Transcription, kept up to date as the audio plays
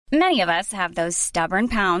Many of us have those stubborn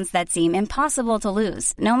pounds that seem impossible to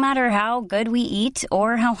lose, no matter how good we eat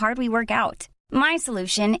or how hard we work out. My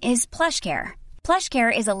solution is PlushCare.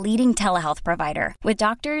 PlushCare is a leading telehealth provider with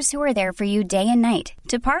doctors who are there for you day and night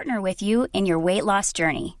to partner with you in your weight loss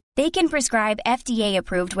journey. They can prescribe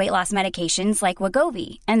FDA-approved weight loss medications like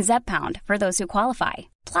Wegovy and Zepbound for those who qualify.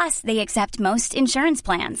 Plus, they accept most insurance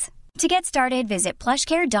plans. To get started, visit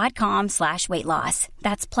plushcare.com/weightloss.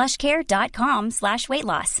 That's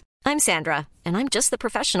plushcare.com/weightloss. I'm Sandra, and I'm just the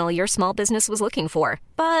professional your small business was looking for.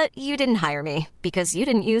 But you didn't hire me because you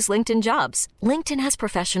didn't use LinkedIn Jobs. LinkedIn has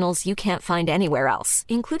professionals you can't find anywhere else,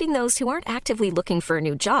 including those who aren't actively looking for a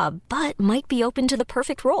new job, but might be open to the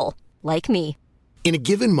perfect role, like me. In a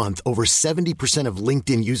given month, over 70% of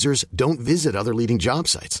LinkedIn users don't visit other leading job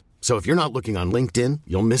sites. So if you're not looking on LinkedIn,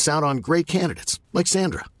 you'll miss out on great candidates like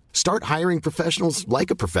Sandra. Start hiring professionals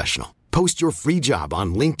like a professional. Post your free job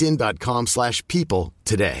on linkedin.com/people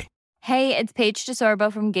today. Hey, it's Paige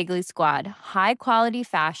DeSorbo from Giggly Squad. High quality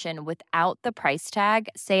fashion without the price tag.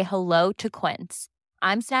 Say hello to Quince.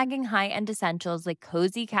 I'm snagging high-end essentials like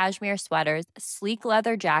cozy cashmere sweaters, sleek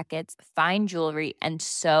leather jackets, fine jewelry, and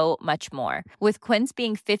so much more. With Quince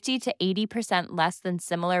being 50 to 80% less than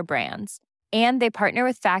similar brands. And they partner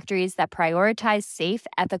with factories that prioritize safe,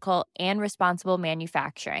 ethical, and responsible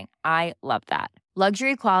manufacturing. I love that.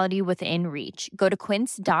 Luxury quality within reach. Go to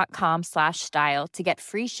quince.com/style to get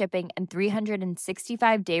free shipping and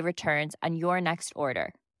 365-day returns on your next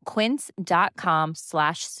order.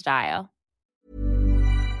 Quince.com/style.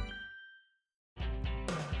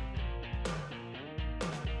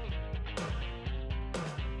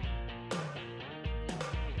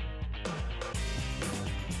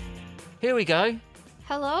 Here we go.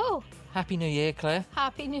 Hello. Happy New Year, Claire.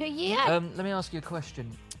 Happy New Year. Let me ask you a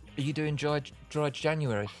question. Are you doing dry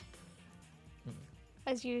January?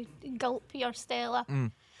 As you gulp your Stella.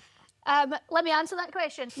 Let me answer that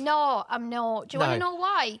question. No, I'm not. Do you want to know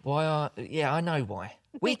why? Yeah, I know why.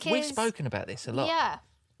 We've spoken about this a lot. Yeah.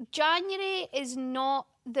 January is not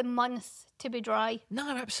the month to be dry.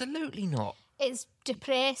 No, absolutely not. It's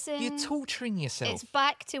depressing. You're torturing yourself. It's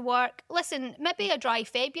back to work. Listen, maybe a dry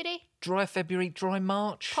February. Dry February, dry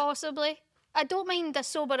March. Possibly. I don't mind a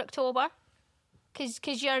sober October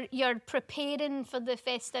because you're preparing for the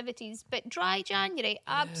festivities. But dry January,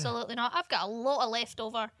 absolutely not. I've got a lot of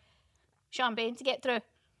leftover champagne to get through.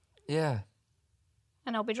 Yeah.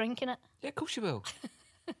 And I'll be drinking it. Yeah, of course you will.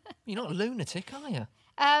 You're not a lunatic, are you?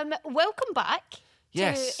 Welcome back.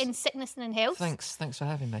 Yes. To In Sickness and in Health. Thanks for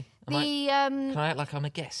having me. Can I act like I'm a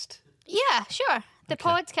guest? Yeah, sure. The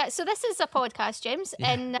podcast. So this is a podcast, James,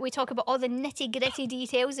 and we talk about all the nitty-gritty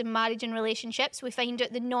details in marriage and relationships. We find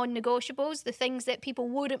out the non-negotiables, the things that people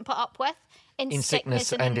wouldn't put up with in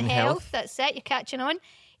sickness and in health. That's it. You're catching on.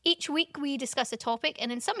 Each week we discuss a topic,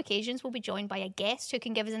 and on some occasions we'll be joined by a guest who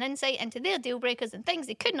can give us an insight into their deal breakers and things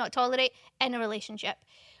they could not tolerate in a relationship.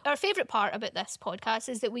 Our favourite part about this podcast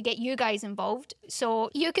is that we get you guys involved. So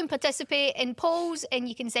you can participate in polls and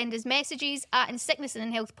you can send us messages at In Sickness and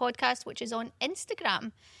in Health Podcast, which is on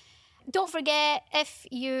Instagram. Don't forget, if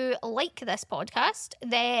you like this podcast,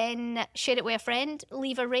 then share it with a friend,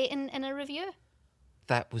 leave a rating and a review.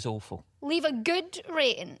 That was awful. Leave a good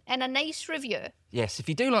rating and a nice review. Yes, if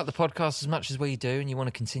you do like the podcast as much as we do and you want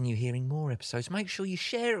to continue hearing more episodes, make sure you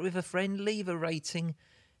share it with a friend, leave a rating,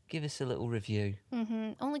 give us a little review.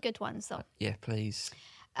 Only good ones, though. Yeah, please.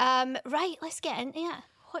 Right, let's get into it.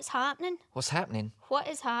 What's happening? What's happening? What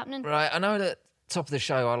is happening? Right, I know that top of the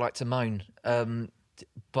show I like to moan, but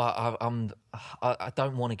I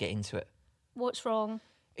don't want to get into it. What's wrong?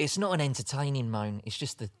 It's not an entertaining moan. It's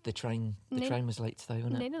just the train. The train was late today,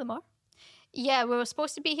 wasn't it? None of them are. Yeah, we were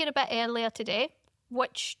supposed to be here a bit earlier today,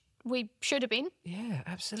 which we should have been. Yeah,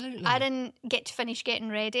 absolutely. I didn't get to finish getting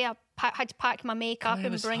ready. I had to pack my makeup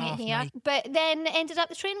and bring it here. Late. But then it ended up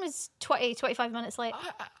the train was 25 minutes late.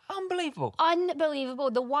 Unbelievable.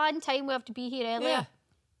 Unbelievable. The one time we have to be here earlier. Yeah.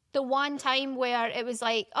 The one time where it was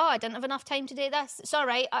like, oh, I didn't have enough time to do this. It's all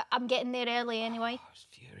right. I'm getting there early anyway. I was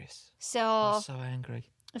furious. So I was so angry.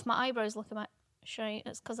 If my eyebrows look a bit straight,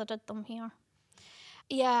 it's because I did them here.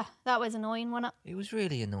 Yeah, that was annoying, wasn't it? It was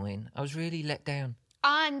really annoying. I was really let down.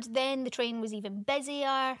 And then the train was even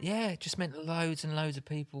busier. Yeah, it just meant loads and loads of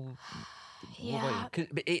people. Yeah.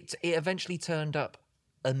 It eventually turned up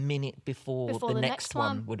a minute before the next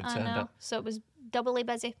one would have turned up. So it was doubly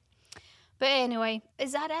busy. But anyway,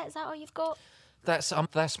 is that it? Is that all you've got?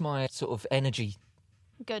 That's my sort of energy.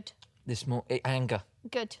 Good. Anger.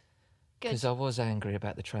 Good. Because I was angry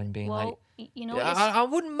about the train being late. You know, I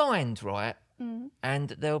wouldn't mind, right? And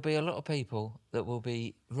there'll be a lot of people that will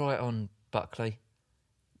be right on Buckley.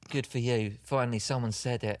 Good for you. Finally, someone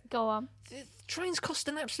said it. Go on. Trains cost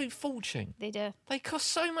an absolute fortune. They do. They cost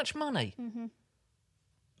so much money. Mm-hmm.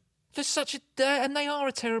 For such and they are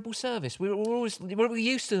a terrible service. We're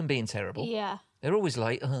used to them being terrible. Yeah. They're always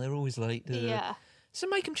late. Oh, they're always late. Yeah. So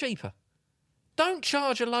make them cheaper. Don't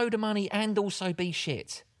charge a load of money and also be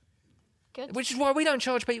shit. Good. Which is why we don't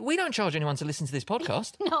charge people. We don't charge anyone to listen to this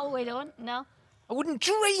podcast. No, we don't. No. I wouldn't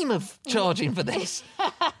dream of charging for this.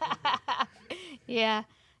 Yeah.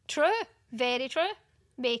 True. Very true.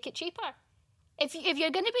 Make it cheaper. If you're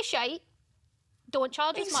going to be shite, don't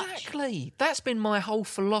charge as much. Exactly. That's been my whole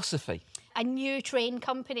philosophy. A new train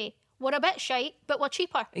company. We're a bit shite, but we're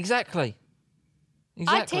cheaper. Exactly.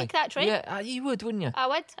 I'd take that train. Yeah, you would, wouldn't you? I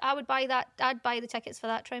would. I would buy that. I'd buy the tickets for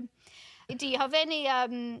that train. Do you have any,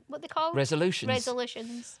 what they call?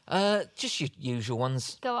 Resolutions. Just your usual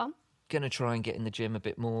ones. Go on. Going to try and get in the gym a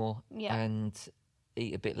bit more and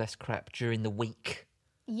eat a bit less crap during the week.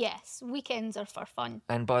 Yes, weekends are for fun.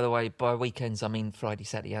 And by the way, by weekends, I mean Friday,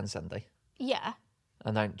 Saturday and Sunday. Yeah.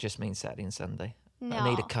 I don't just mean Saturday and Sunday. No. I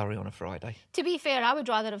need a curry on a Friday. To be fair, I would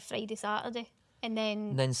rather have Friday, Saturday and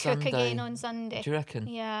then cook Sunday. again on Sunday. Do you reckon?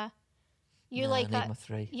 Yeah. I need my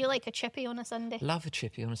 3. You like a chippy on a Sunday? Love a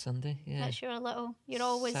chippy on a Sunday, yeah. That's your little... You're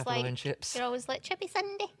always Saveloy chips. You're always like, chippy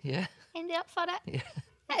Sunday? Yeah. End up for it? Yeah.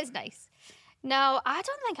 That is nice. No, I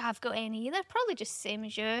don't think I've got any either. Probably just same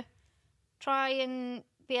as you. Try and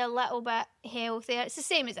be a little bit healthier. It's the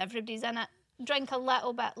same as everybody's, isn't it? Drink a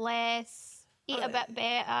little bit less. Eat a bit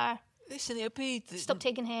better. Listen, it'll be... Stop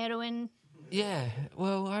taking heroin. Yeah,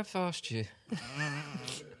 well, I've asked you.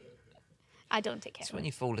 I don't take heroin. It's when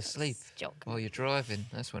you fall asleep while you're driving.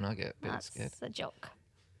 That's when I get a bit scared. That's a joke.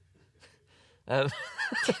 So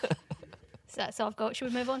that's all I've got. Should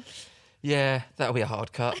we move on? Yeah, that'll be a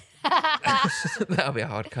hard cut. That'll be a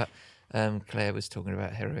hard cut. Claire was talking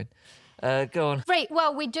about heroin. Go on. Right,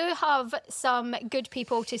 well, we do have some good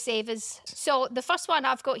people to save us. So the first one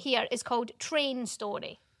I've got here is called Train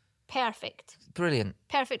Story. Perfect. Brilliant.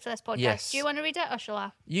 Perfect for this podcast. Yes. Do you want to read it or shall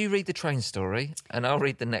I? You read the train story and I'll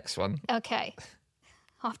read the next one. Okay.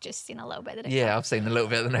 I've just seen a little bit of it. Yeah, I've seen a little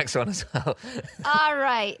bit of the next one as well. All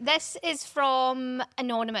right. This is from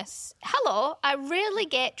Anonymous. Hello. I rarely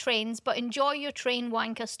get trains, but enjoy your train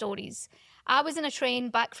wanker stories. I was in a train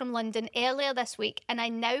back from London earlier this week, and I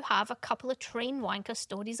now have a couple of train wanker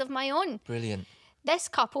stories of my own. Brilliant. This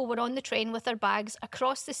couple were on the train with their bags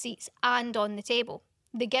across the seats and on the table.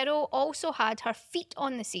 The girl also had her feet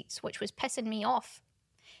on the seats, which was pissing me off.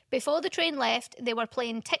 Before the train left, they were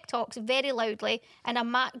playing TikToks very loudly, and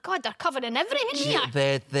God, they're covering everything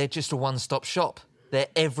here. They're just a one-stop shop. They're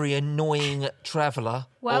every annoying traveller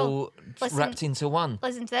all wrapped into one.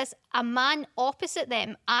 Listen to this. A man opposite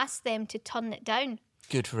them asked them to turn it down.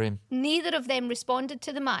 Good for him. Neither of them responded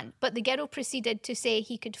to the man, but the girl proceeded to say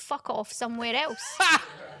he could fuck off somewhere else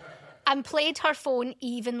and played her phone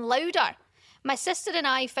even louder. My sister and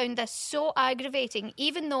I found this so aggravating,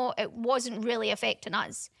 even though it wasn't really affecting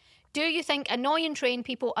us. Do you think annoying train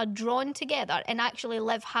people are drawn together and actually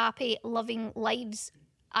live happy, loving lives?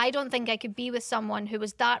 I don't think I could be with someone who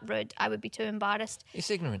was that rude. I would be too embarrassed.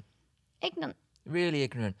 It's ignorant. Ignorant. Really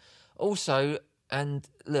ignorant. Also, and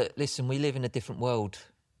look, listen, we live in a different world.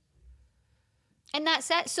 And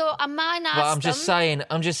that's it. So a man asked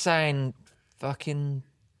I'm just saying, fucking...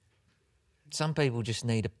 Some people just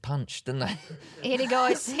need a punch, don't they? Here he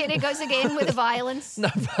goes again with the violence. No,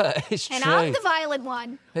 but it's true. And I'm the violent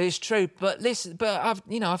one. It's true, but listen,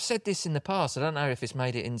 I've said this in the past. I don't know if it's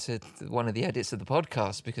made it into one of the edits of the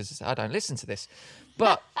podcast because I don't listen to this.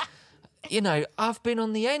 But I've been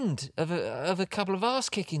on the end of a couple of arse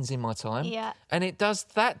kickings in my time. Yeah. And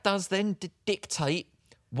that does then dictate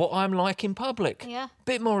what I'm like in public. Yeah.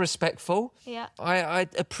 Bit more respectful. Yeah. I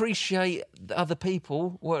appreciate other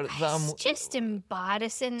people. It's just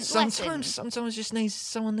embarrassing. Sometimes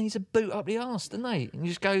someone needs a boot up the arse, don't they? And you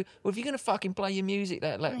just go, well, if you're going to fucking play your music,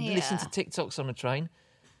 listen to TikToks on the train,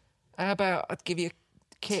 how about I'd give you a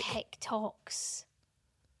kick? TikToks.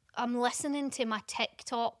 I'm listening to my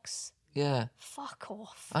TikToks. Yeah. Fuck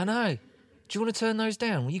off. I know. Do you want to turn those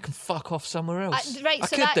down? Well, you can fuck off somewhere else. Right,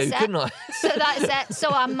 so couldn't I? So that's it. So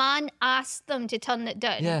a man asked them to turn it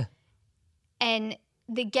down. Yeah. And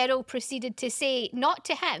the girl proceeded to say, not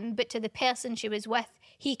to him, but to the person she was with,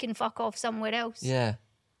 he can fuck off somewhere else. Yeah.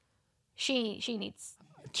 She needs...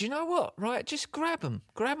 Do you know what? Right, just grab him.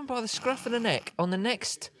 Grab him by the scruff of the neck on the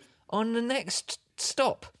next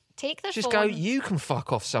stop. Take their Just phone. go, you can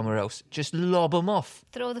fuck off somewhere else. Just lob them off.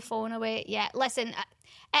 Throw the phone away. Yeah, listen,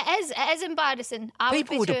 it is embarrassing.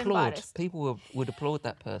 People would be too applaud. embarrassed. People would applaud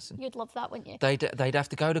that person. You'd love that, wouldn't you? They'd have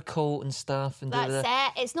to go to court and stuff. And That's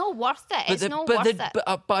it. It's not worth it. It's not worth it.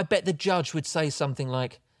 But I bet the judge would say something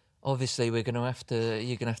like, obviously, you're going to have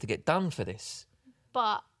to get done for this.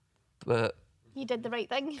 But But you did the right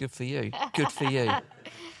thing. good for you. Good for you.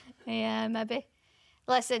 Yeah, maybe.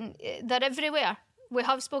 Listen, they're everywhere. We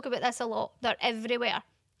have spoke about this a lot. They're everywhere.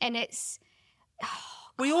 And it's...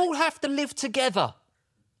 We all have to live together.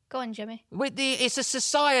 Go on, Jimmy. It's a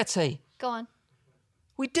society. Go on.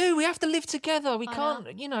 We do. We have to live together. We can't,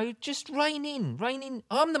 just rein in. Rein in.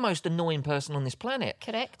 I'm the most annoying person on this planet.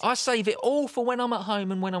 Correct. I save it all for when I'm at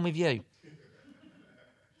home and when I'm with you.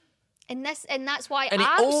 And that's why And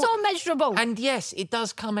I'm so miserable. And yes, it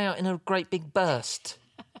does come out in a great big burst.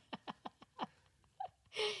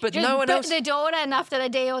 But Just no one boot else... the door in after a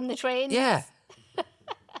day on the train. Yeah.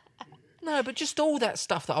 No, but just all that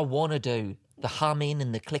stuff that I want to do. The humming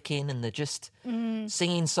and the clicking and the just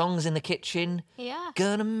singing songs in the kitchen. Yeah.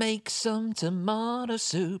 Gonna make some tomato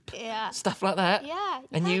soup. Yeah. Stuff like that. Yeah.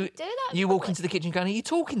 And you can't do that. you walk into the kitchen going, are you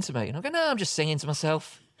talking to me? And I go, no, I'm just singing to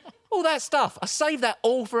myself. All that stuff. I save that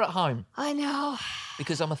all for at home. I know.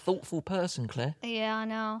 Because I'm a thoughtful person, Claire. Yeah, I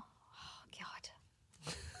know. Oh,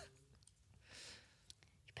 God.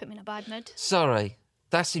 You put me in a bad mood. Sorry.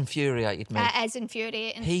 That's infuriated me. That is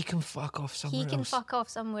infuriating. He can fuck off somewhere He can else. fuck off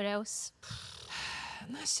somewhere else.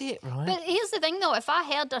 And that's it, right? But here's the thing, though. If I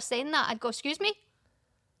heard her saying that, I'd go, excuse me?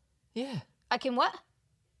 Yeah. I can what?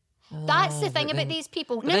 That's the thing about these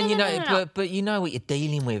people. But No, then no. But you know what you're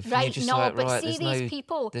dealing with. and Right, you're just no, like, but right, see there's these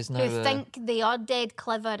people there's who think they are dead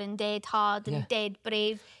clever and dead hard and Yeah. dead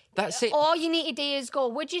brave. That's it. All you need to do is go,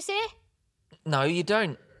 what'd you say? No, you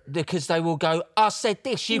don't. Because they will go, I said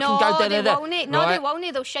this, you no, can go they da-da-da. won't. No, Right? they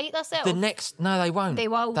won't. They'll shite themselves. No, they won't. They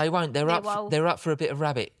will. They won't. They're They up. will. They're up for a bit of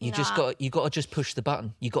rabbit. You Nah. got to just push the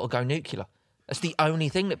button. You got to go nuclear. That's the only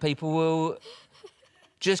thing that people will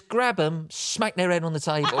just grab them, smack their head on the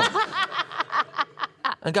table,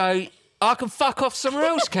 and go, I can fuck off somewhere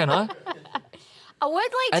else, can I? I would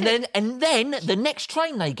like to And then the next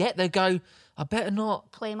train they get, they go, I better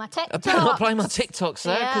not play my TikTok. I better not play my TikToks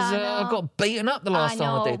there because Yeah, I know. I got beaten up the last I know.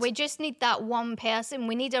 time I did. We just need that one person.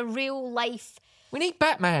 We need a real life We need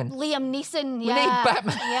Batman. Liam Neeson. We Yeah. need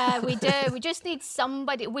Batman. Yeah, we do. We just need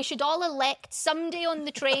somebody. We should all elect somebody on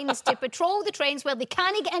the trains to patrol the trains where they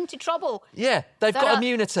can't get into trouble. Yeah, they've They're got a-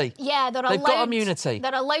 immunity. Yeah, they've got immunity.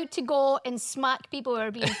 They're allowed to go and smack people who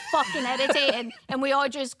are being fucking irritating, and we all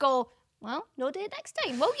just go, well, no day next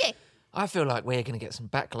time, will you? I feel like we're going to get some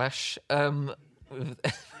backlash. With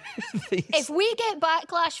these. If we get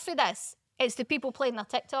backlash for this, it's the people playing their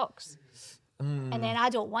TikToks. And then I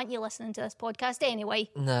don't want you listening to this podcast anyway.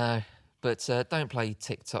 No, but don't play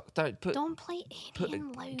TikTok. Don't play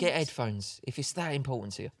anything loud. Get headphones if it's that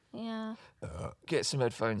important to you. Yeah. Get some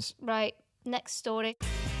headphones. Right, next story.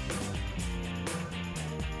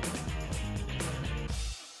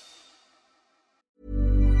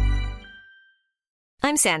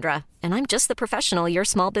 I'm Sandra, and I'm just the professional your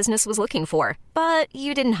small business was looking for. But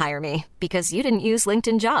you didn't hire me because you didn't use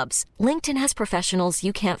LinkedIn Jobs. LinkedIn has professionals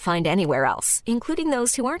you can't find anywhere else, including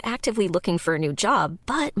those who aren't actively looking for a new job,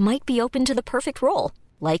 but might be open to the perfect role,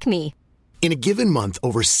 like me. In a given month,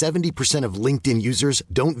 over 70% of LinkedIn users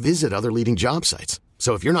don't visit other leading job sites.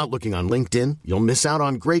 So if you're not looking on LinkedIn, you'll miss out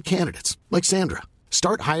on great candidates like Sandra.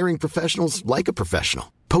 Start hiring professionals like a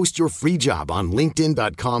professional. Post your free job on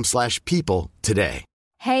linkedin.com/people today.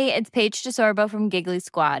 Hey, it's Paige DeSorbo from Giggly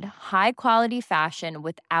Squad. High quality fashion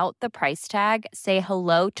without the price tag. Say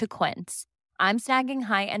hello to Quince. I'm snagging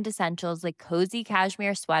high-end essentials like cozy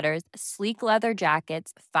cashmere sweaters, sleek leather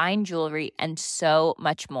jackets, fine jewelry, and so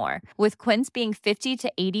much more. With Quince being 50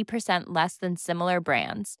 to 80% less than similar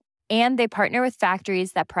brands. And they partner with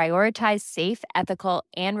factories that prioritize safe, ethical,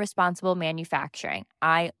 and responsible manufacturing.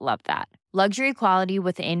 I love that. Luxury quality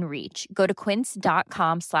within reach. Go to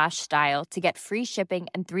quince.com/style to get free shipping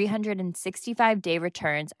and 365-day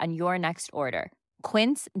returns on your next order.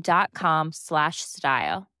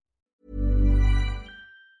 Quince.com/style.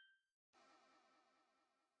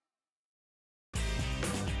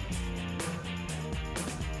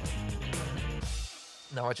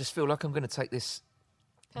 No, I just feel like I'm going to take this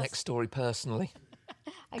next story personally.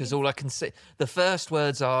 Because all I can see... The first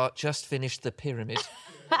words are, just finished the pyramid,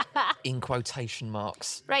 in quotation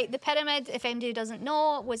marks. Right, The Pyramid, if anybody doesn't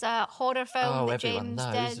know, was a horror film that Everyone James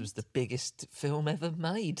knows. did. It was the biggest film ever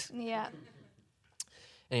made. Yeah.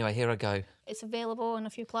 Anyway, here I go. It's available on a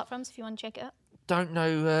few platforms if you want to check it out. Don't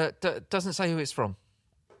know... doesn't say who it's from.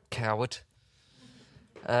 Coward.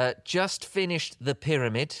 Just finished The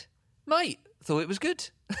Pyramid. Mate, thought it was good.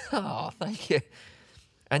 Oh, thank you.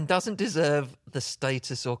 And doesn't deserve the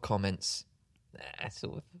status or comments.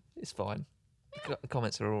 It's fine. The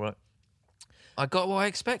comments are all right. I got what I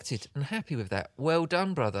expected and happy with that. Well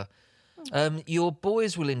done, brother. Your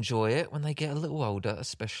boys will enjoy it when they get a little older,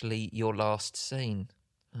 especially your last scene.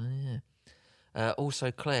 Oh, yeah.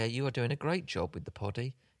 Also, Claire, you are doing a great job with the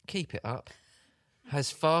poddy. Keep it up.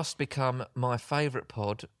 Has fast become my favourite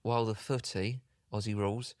pod, while the footy, Aussie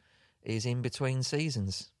Rules, is in between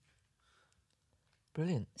seasons.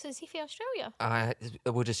 Brilliant. So is he for Australia? I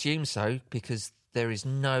would assume so, because there is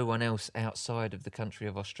no one else outside of the country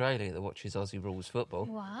of Australia that watches Aussie Rules football.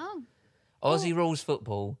 Wow. Aussie Rules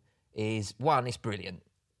football is, one, it's brilliant.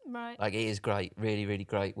 Right. Like, it is great, really, really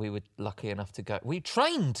great. We were lucky enough to go. We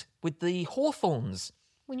trained with the Hawthorns.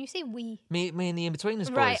 When you say we. Me and the In-Betweeners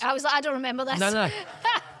boys. Right, I was like, I don't remember this. No.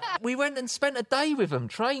 We went and spent a day with them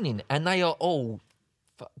training, and they are all,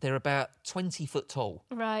 they're about 20 foot tall.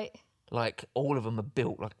 Right. Like, all of them are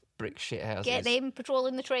built like brick shit houses. Get them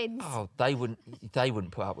patrolling the trains. Oh, they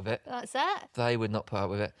wouldn't put up with it. That's it. They would not put up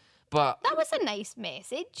with it. But That was a nice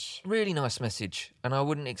message. really nice message, and I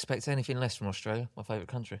wouldn't expect anything less from Australia, my favourite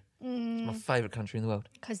country. It's my favourite country in the world.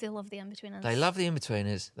 Because they love the In-Betweeners. They love the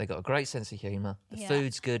In-Betweeners. They got a great sense of humour. The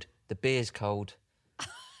food's good. The beer's cold.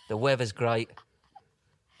 The weather's great.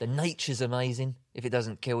 The nature's amazing, if it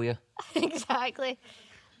doesn't kill you. Exactly.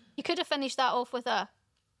 You could have finished that off with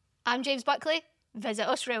I'm James Buckley, visit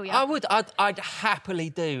Australia. I would. I'd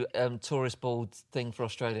happily do tourist board thing for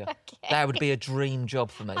Australia. Okay. That would be a dream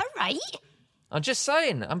job for me. All right. I'm just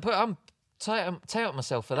saying. I'm touting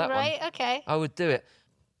myself for that one. Right, okay. I would do it.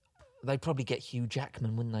 They'd probably get Hugh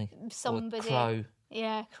Jackman, wouldn't they? Somebody. Or Crow.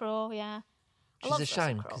 Yeah, Crow, yeah. Which is a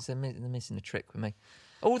shame, because they're missing a trick with me.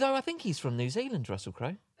 Although I think he's from New Zealand, Russell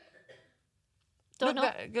Crowe. Don't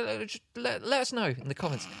know. Let us know in the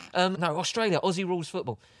comments. No, Australia, Aussie Rules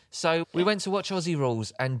football. So we went to watch Aussie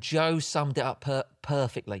Rules, and Joe summed it up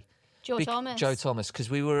perfectly. Joe Thomas, because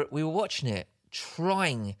we were watching it,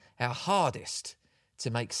 trying our hardest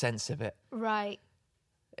to make sense of it. Right.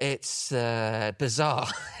 It's bizarre.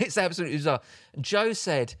 It's absolutely bizarre. Joe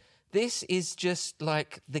said, this is just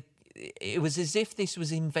like it was as if this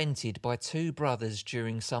was invented by two brothers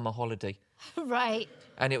during summer holiday. Right.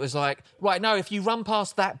 And it was like, right, no, if you run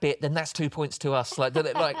past that bit, then that's 2 points to us. Like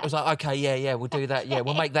it was like, okay, yeah, we'll do that. Yeah,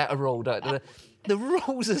 we'll make that a rule. The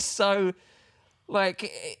rules are so,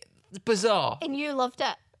 bizarre. And you loved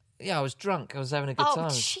it. Yeah, I was drunk. I was having a good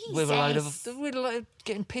time. Jesus. With a load of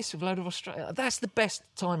getting pissed with a load of Australia. That's the best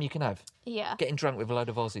time you can have. Yeah. Getting drunk with a load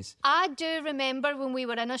of Aussies. I do remember when we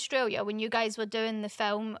were in Australia, when you guys were doing the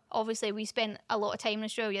film, obviously we spent a lot of time in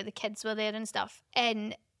Australia, the kids were there and stuff,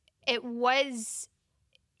 and it was,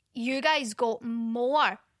 you guys got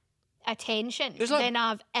more attention than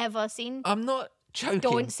I've ever seen. I'm not joking.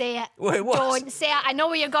 Don't say it. Well, it was. Don't say it. I know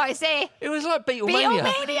what you've got to say. It was like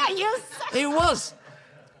Beatlemania. It was.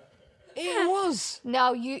 It was.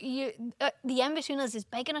 No, you. The In-Betweeners is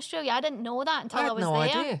big in Australia. I didn't know that until I was no there.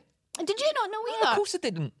 idea. Did you not know No, either? of course I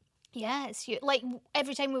didn't. Yes, like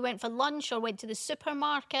every time we went for lunch or went to the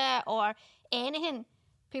supermarket or anything,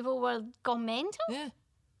 people were gone mental. Yeah,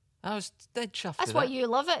 I was dead chuffed. That's with why that. you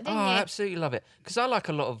love it, didn't you? I absolutely love it, because I like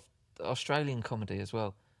a lot of Australian comedy as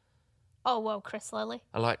well. Oh well, Chris Lilly.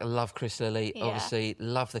 I love Chris Lilly. Yeah. Obviously,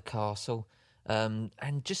 love The Castle, and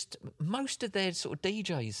just most of their sort of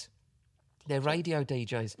DJs. They're radio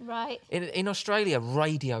DJs. Right. In Australia,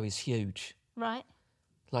 radio is huge. Right.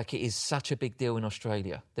 Like, it is such a big deal in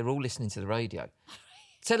Australia. They're all listening to the radio.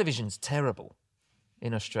 Television's terrible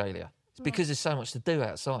in Australia. It's because there's so much to do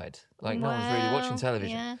outside. Like, no one's really watching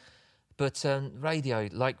television. Yeah. But radio,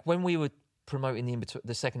 like when we were promoting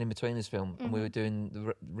the second In-Betweeners film, and we were doing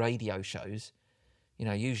the radio shows,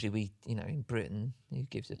 usually we, in Britain, who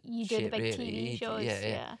gives a You shit, do the big really? TV shows.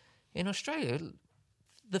 Yeah. In Australia,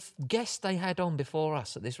 the guest they had on before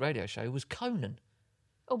us at this radio show was Conan.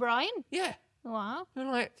 O'Brien. Yeah. Wow. We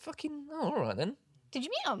were like, fucking, all right then. Did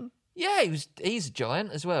you meet him? Yeah, he's a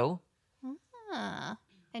giant as well. Ah,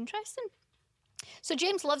 interesting. So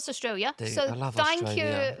James loves Australia. Dude, so I love thank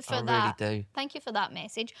Australia. you for I that. really do. Thank you for that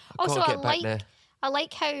message. I've Also, got to get back there. I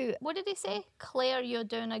like how, what did he say? Claire, you're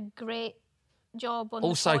doing a great job on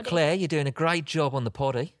Also, the poddy. Claire, you're doing a great job on the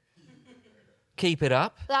poddy. Keep it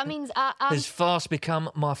up. That means I'm... Has fast become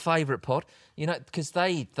my favourite pod. Because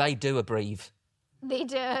they do abbrev. They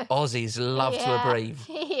do. Aussies love to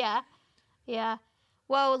abbrev. Yeah.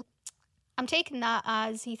 Well, I'm taking that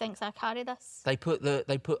as he thinks I carry this. They put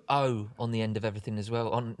O on the end of everything as well,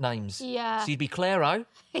 on names. Yeah. So you'd be Claire O.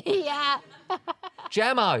 Yeah.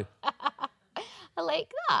 Jamo. I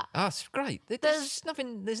like that. Oh, it's great. There's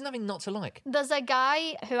nothing not to like. There's a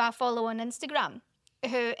guy who I follow on Instagram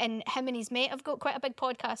and him and his mate have got quite a big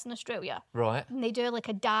podcast in Australia. Right. And they do like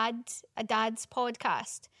a dad's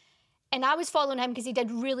podcast. And I was following him because he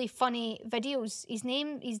did really funny videos. His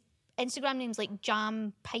Instagram name's like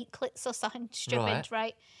Jam Pikelets or something stupid,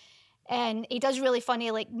 right? And he does really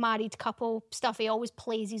funny like married couple stuff. He always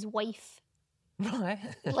plays his wife. Right.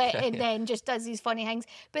 And then just does these funny things.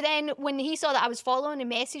 But then when he saw that I was following, he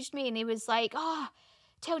messaged me and he was like,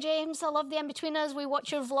 tell James I love the In-Betweeners. We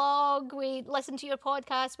watch your vlog. We listen to your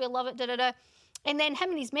podcast. We love it. Da-da-da. And then him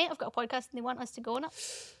and his mate have got a podcast and they want us to go on it.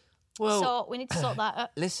 Well, so we need to sort that out.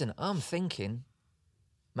 Listen, I'm thinking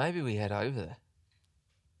maybe we head over there.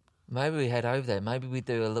 Maybe we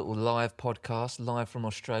do a little live podcast, live from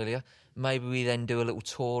Australia. Maybe we then do a little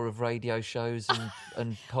tour of radio shows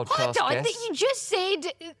and podcast Hold on, guests. you just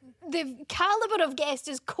said the calibre of guest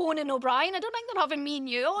is Conan O'Brien. I don't think they're having me and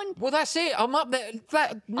you on. Well, that's it. I'm up there.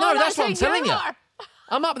 That's what I'm telling you.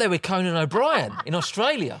 I'm up there with Conan O'Brien in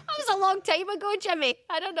Australia. That was a long time ago, Jimmy.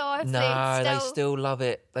 I don't know if they still love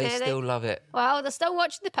it. They still love it. Well, they're still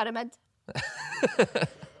watching The Pyramid.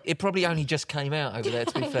 It probably only just came out over there,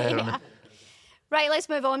 to be fair. Yeah. Right, let's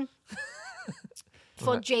move on.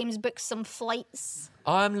 Before James books some flights.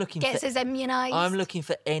 Gets us immunised. I'm looking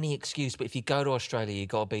for any excuse, but if you go to Australia, you've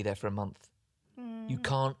got to be there for a month. You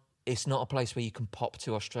can't. It's not a place where you can pop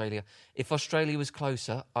to Australia. If Australia was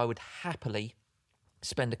closer, I would happily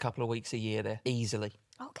spend a couple of weeks a year there, easily.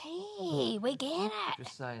 Okay, we get it.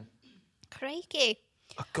 Just saying. Crikey.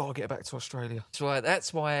 I've got to get back to Australia.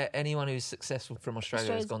 That's why anyone who's successful from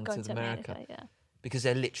Australia has gone to America. Yeah. Because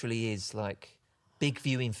there literally is, like, big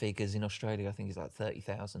viewing figures in Australia. I think it's like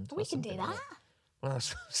 30,000. We can do that. Well,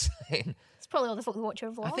 that's what I'm saying. It's probably all the folk that watch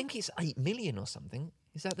your vlog. I think it's 8 million or something.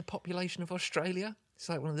 Is that the population of Australia? It's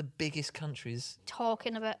like one of the biggest countries.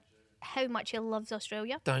 Talking about how much he loves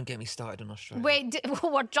Australia. Don't get me started on Australia. Wait,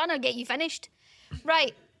 we're trying to get you finished.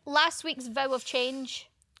 Right, last week's vow of change.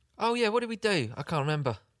 Oh, yeah, what did we do? I can't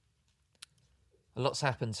remember. A lot's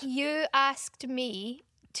happened. You asked me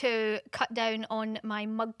to cut down on my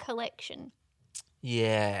mug collection.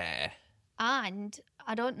 Yeah. And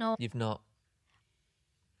I don't know. You've not?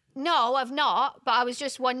 No, I've not, but I was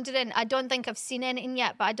just wondering. I don't think I've seen anything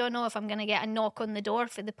yet, but I don't know if I'm going to get a knock on the door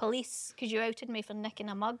for the police because you outed me for nicking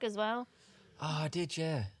a mug as well. Oh, I did,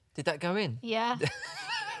 yeah. Did that go in? Yeah.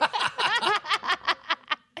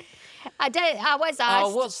 I did. I was asked.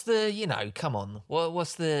 Oh, what's the, come on.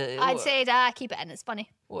 What's the... I'd say, keep it in. It's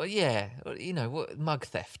funny. Well, yeah. Mug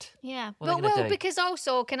theft. Yeah. What are they gonna do? Because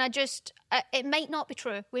also, can I just... it might not be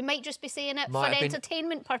true. We might just be saying it for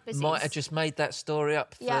entertainment purposes. Might have just made that story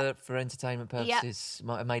up for entertainment purposes. Yep.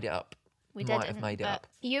 Might have made it up. We might have made it up.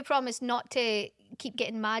 You promised not to keep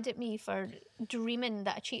getting mad at me for dreaming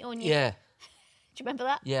that I cheat on you. Yeah. Do you remember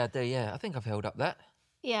that? Yeah, I do, yeah. I think I've held up that.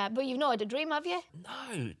 Yeah, but you've not had a dream, have you?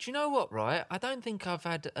 No. Do you know what, right? I don't think I've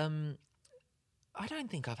had a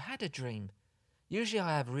dream. Usually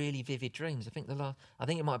I have really vivid dreams. I think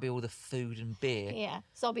it might be all the food and beer. Yeah.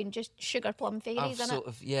 It's all been just sugar plum fairies, isn't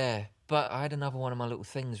it? Yeah. But I had another one of my little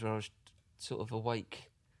things where I was sort of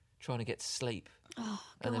awake trying to get to sleep. Oh,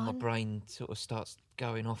 and then my brain sort of starts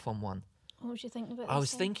going off on one. What was you thinking about? I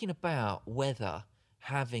was thinking about whether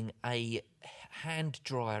having a hand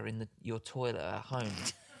dryer in your toilet at home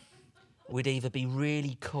would either be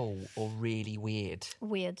really cool or really weird.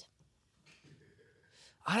 Weird.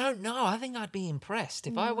 I don't know. I think I'd be impressed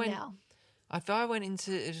if I went. No. If I went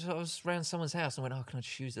I was around someone's house and went, "Oh, can I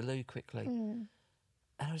just use the loo quickly?" And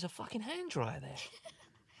there was a fucking hand dryer there.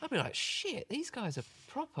 I'd be like, "Shit, these guys are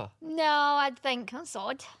proper." No, I'd think that's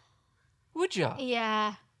odd. Would you?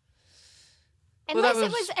 Yeah.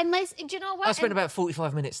 Unless do you know what? I spent about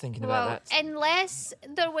 45 minutes thinking about that. Unless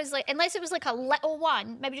it was like a little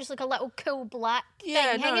one, maybe just like a little cool black thing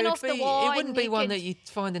hanging off the wall. It wouldn't be one that you'd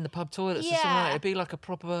find in the pub toilets or something like that. It'd be like a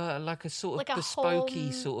proper, like a sort of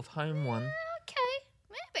bespokey sort of home one. Okay,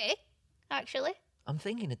 maybe, actually. I'm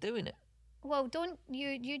thinking of doing it. Well, don't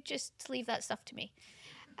you just leave that stuff to me.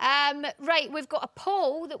 Right, we've got a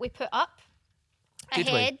poll that we put up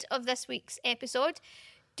ahead of this week's episode.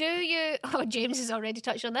 James has already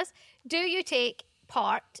touched on this. Do you take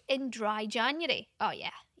part in Dry January? Oh, yeah.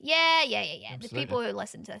 Yeah. Absolutely. The people who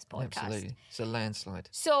listen to this podcast. Absolutely. It's a landslide.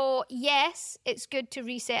 So, yes, it's good to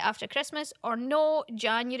reset after Christmas, or no,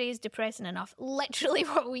 January is depressing enough. Literally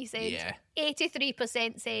what we said. Yeah.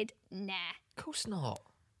 83% said, nah. Of course not.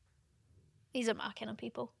 These are my kind of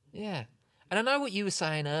people. Yeah. And I know what you were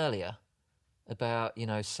saying earlier about,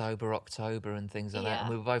 sober October and things like that. And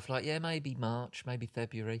we were both like, yeah, maybe March, maybe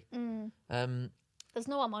February. There's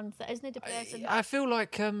no a month that isn't depressing. I feel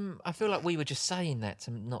like we were just saying that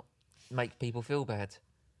to not make people feel bad.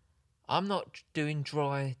 I'm not doing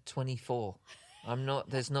dry 24. I'm not.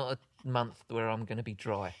 There's not a month where I'm going to be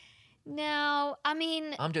dry. No, I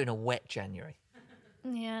mean... I'm doing a wet January.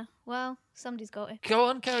 Yeah, well, somebody's got it. Go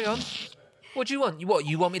on, carry on. What do you want?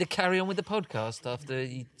 You want me to carry on with the podcast after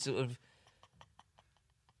you sort of...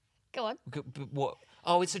 Go on. What?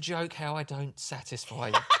 Oh, it's a joke how I don't satisfy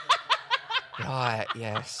you. Right,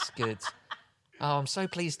 yes, good. Oh, I'm so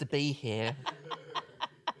pleased to be here.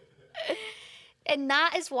 And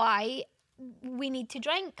that is why we need to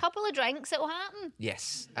drink. Couple of drinks, it'll happen.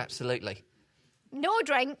 Yes, absolutely. No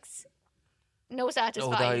drinks, no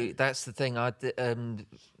satisfying. Although, that's the thing,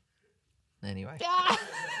 anyway.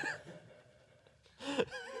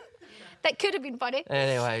 That could have been funny.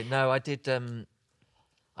 Anyway, no, I did,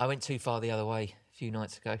 I went too far the other way a few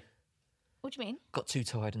nights ago. What do you mean? Got too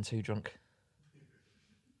tired and too drunk.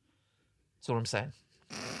 That's all I'm saying.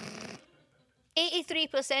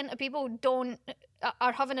 83% of people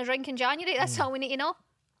are having a drink in January. That's all we need to know.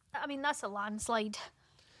 I mean, that's a landslide.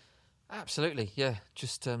 Absolutely, yeah.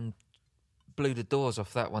 Just blew the doors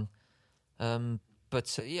off that one.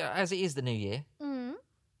 But yeah, as it is the new year,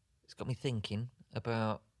 it's got me thinking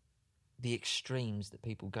about the extremes that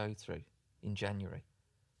people go through in January.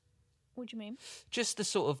 What do you mean? Just the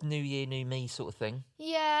sort of new year, new me sort of thing.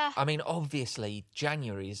 Yeah. I mean, obviously,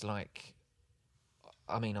 January is like,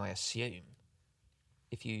 I mean, I assume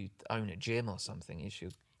if you own a gym or something, it's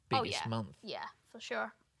your biggest month. Yeah, for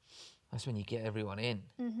sure. That's when you get everyone in,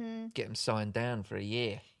 get them signed down for a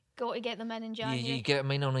year. Got to get them in January. You get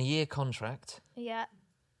them in on a year contract. Yeah.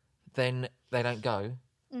 Then they don't go.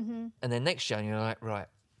 And then next January, you're like, right,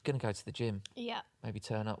 going to go to the gym. Yeah. Maybe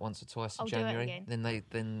turn up once or twice in I'll do it January. again.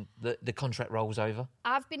 Then the contract rolls over.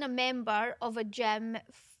 I've been a member of a gym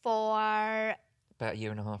for... About a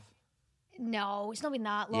year and a half. No, it's not been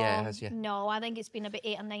that long. Yeah, it has, yeah. No, I think it's been about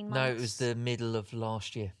 8 or 9 months. No, it was the middle of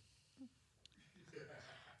last year.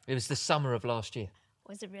 It was the summer of last year.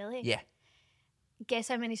 Was it really? Yeah. Guess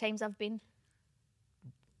how many times I've been?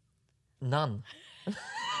 None.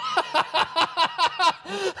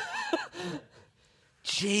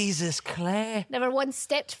 Jesus, Claire. Never once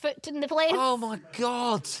stepped foot in the place. Oh, my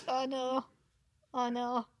God. Oh,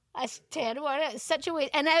 no. That's terrible. It's such a way.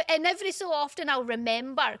 And every so often I'll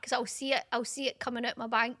remember because I'll see it coming out my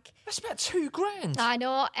bank. That's about $2,000. I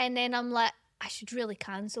know. And then I'm like, I should really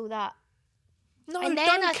cancel that. No, and then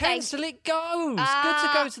don't I cancel it. Go. It's good to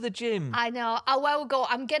go to the gym. I know. I will go.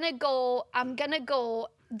 I'm gonna go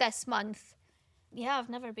this month. Yeah, I've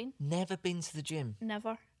never been. Never been to the gym.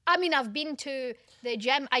 Never. I mean, I've been to the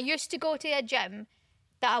gym. I used to go to a gym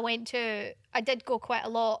that I went to. I did go quite a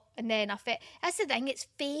lot, and then I fit. That's the thing. It's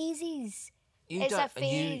phases. It's a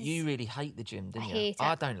phase. You really hate the gym, don't you? I hate it.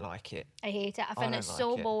 I don't like it. I hate it. I find it so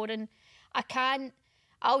like it. boring.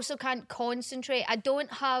 I also can't concentrate. I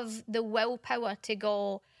don't have the willpower to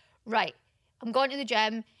go, right, I'm going to the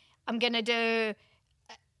gym. I'm going to do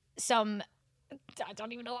some, I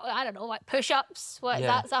don't know, like push-ups.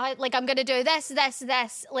 Yeah. Like I'm going to do this.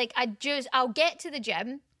 Like I'll get to the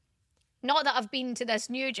gym. Not that I've been to this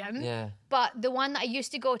new gym, but the one that I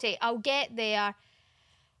used to go to, I'll get there.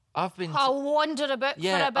 I'll wander about for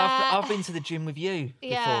a bit. I've been to the gym with you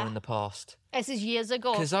before in the past. This is years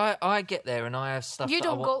ago. Because I get there and I have stuff. You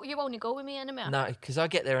don't go. You only go with me anymore. No, because I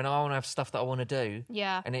get there and I want to have stuff that I want to do.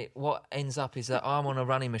 Yeah. And what ends up is that I'm on a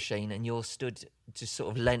running machine and you're stood just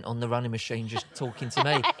sort of leant on the running machine, just talking to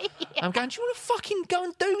me. I'm going, do you want to fucking go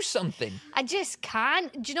and do something? I just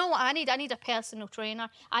can't. Do you know what I need? I need a personal trainer.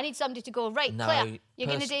 I need somebody to go, right, No, Claire, you're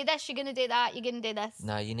going to do this, you're going to do that, you're going to do this.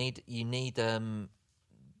 No, you need.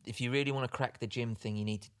 If you really want to crack the gym thing, you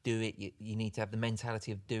need to do it. You need to have the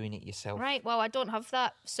mentality of doing it yourself. Right, well, I don't have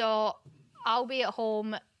that. So I'll be at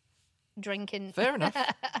home drinking. Fair enough.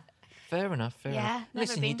 Fair enough. Never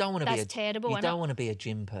Listen, been. you don't want to That's terrible, You innit? don't want to be a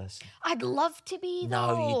gym person. I'd love to be,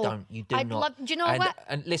 though. No, you don't. You do not. Do you know what?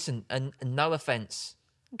 And listen, and no offence,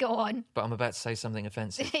 Go on. but I'm about to say something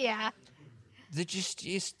offensive. Yeah.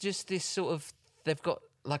 It's just this sort of. They've got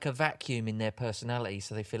like a vacuum in their personality,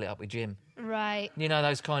 so they fill it up with gym. Right. You know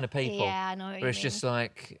those kind of people. Yeah, I know what you where it's mean. just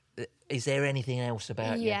like, is there anything else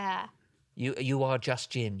about you? Yeah. You are just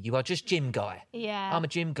gym. You are just gym guy. Yeah. I'm a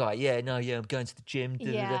gym guy. Yeah, I'm going to the gym.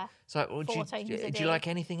 Yeah. It's like, well, 4 times a do day. you like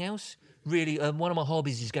anything else? Really, one of my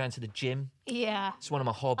hobbies is going to the gym. Yeah. It's one of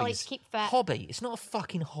my hobbies. I like to keep fit. Hobby. It's not a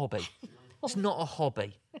fucking hobby. It's not a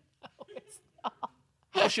hobby. No, it's not.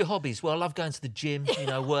 What's your hobbies? Well, I love going to the gym,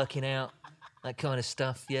 working out, that kind of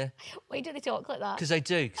stuff, yeah. Why do they talk like that? Because they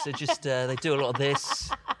do. Because they just, they do a lot of this.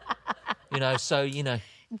 So.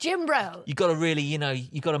 Gym bro. You got to really, you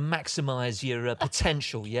got to maximise your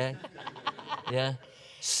potential, yeah? Yeah?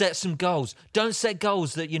 Set some goals. Don't set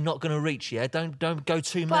goals that you're not going to reach, yeah? Don't go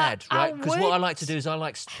too mad, right? Because what I like to do is I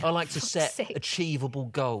like to set achievable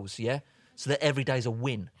goals, yeah? So that every day's a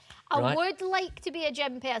win. I would like to be a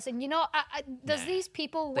gym person. There's these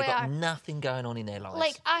people They've where got nothing going on in their lives.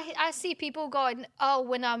 like I see people going, oh,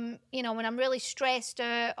 when I'm really stressed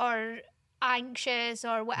out or anxious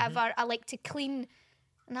or whatever, I like to clean,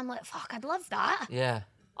 and I'm like, fuck, I'd love that. Yeah.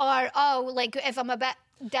 Or like if I'm a bit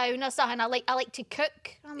down or something, I like to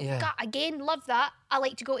cook. I'm like, God, again, love that. I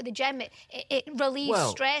like to go to the gym. It relieves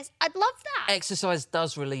stress. I'd love that. Exercise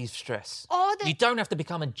does relieve stress. You don't have to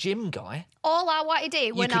become a gym guy. All I want to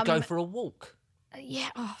do when you could go for a walk. Yeah.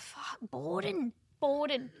 Oh fuck, boring.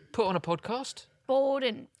 Put on a podcast.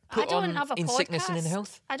 Boring. I don't have a podcast. In Sickness and in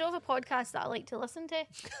Health. I don't have a podcast that I like to listen to.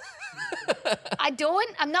 I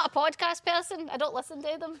don't. I'm not a podcast person. I don't listen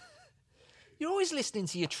to them. You're always listening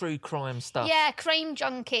to your true crime stuff. Yeah, Crime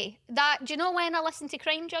Junkie. Do you know when I listen to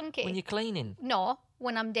Crime Junkie? When you're cleaning. No,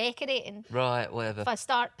 when I'm decorating. Right, whatever. If I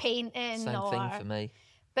start painting. Same thing for me.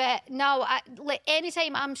 But no,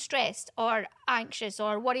 anytime I'm stressed or anxious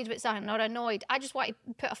or worried about something or annoyed, I just want to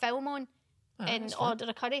put a film on and order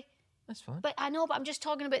a curry. That's fine. But I know, but I'm just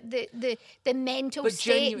talking about the mental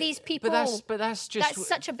state. These people. But that's just. That's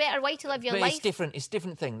such a better way to live your life. It's different. It's a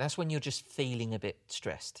different thing. That's when you're just feeling a bit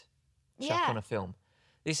stressed. Chuck on a film.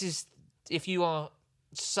 This is if you are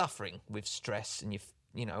suffering with stress and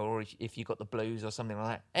or if you've got the blues or something like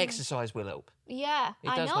that. Exercise will help. Yeah,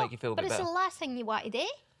 it does make you feel a bit better. But it's the last thing you want to do.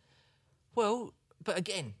 Well, but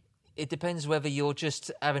again, it depends whether you're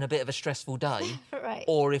just having a bit of a stressful day, right,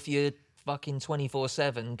 or if you're fucking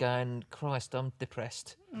 24/7 going, Christ, I'm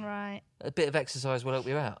depressed. Right. A bit of exercise will help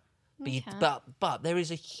you out. Okay. But there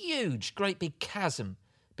is a great big chasm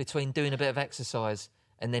between doing a bit of exercise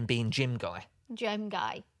and then being gym guy. Gym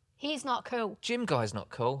guy. He's not cool. Gym guy's not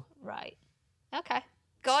cool. Right. Okay.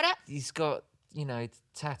 Got it? He's got,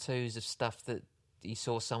 tattoos of stuff that he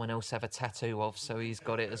saw someone else have a tattoo of, so he's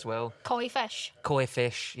got it as well. Koi fish. Koi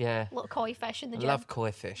fish, yeah. Little koi fish in the gym. I love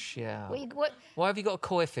koi fish, yeah. Why have you got a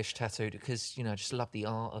koi fish tattooed? Because, just love the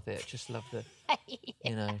art of it. Just love the,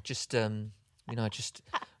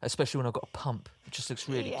 especially when I've got a pump. It just looks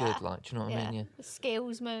really good, like, do you know what I mean? Yeah. The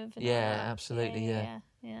scales move. And absolutely, yeah.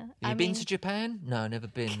 Have you been to Japan? No, never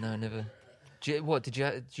been. No, never. Do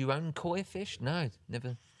you own koi fish? No,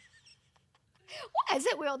 never. What is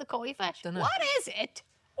it with all the koi fish? Dunno. What is it?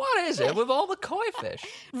 What is it with all the koi fish?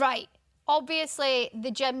 Right. Obviously,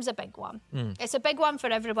 the gym's a big one. It's a big one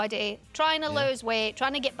for everybody. Trying to lose weight,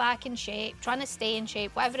 trying to get back in shape, trying to stay in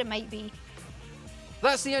shape, whatever it might be.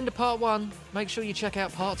 That's the end of part 1. Make sure you check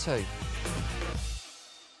out part 2.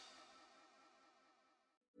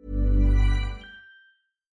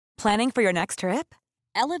 Planning for your next trip?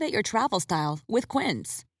 Elevate your travel style with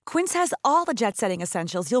Quince. Quince has all the jet-setting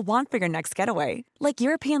essentials you'll want for your next getaway, like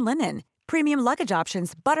European linen, premium luggage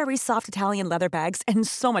options, buttery soft Italian leather bags, and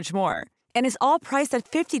so much more. And is all priced at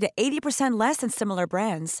 50 to 80% less than similar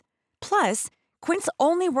brands. Plus, Quince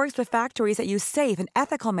only works with factories that use safe and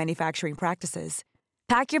ethical manufacturing practices.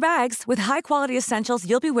 Pack your bags with high-quality essentials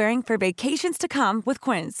you'll be wearing for vacations to come with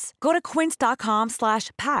Quince. Go to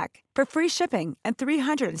quince.com/pack for free shipping and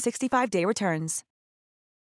 365-day returns.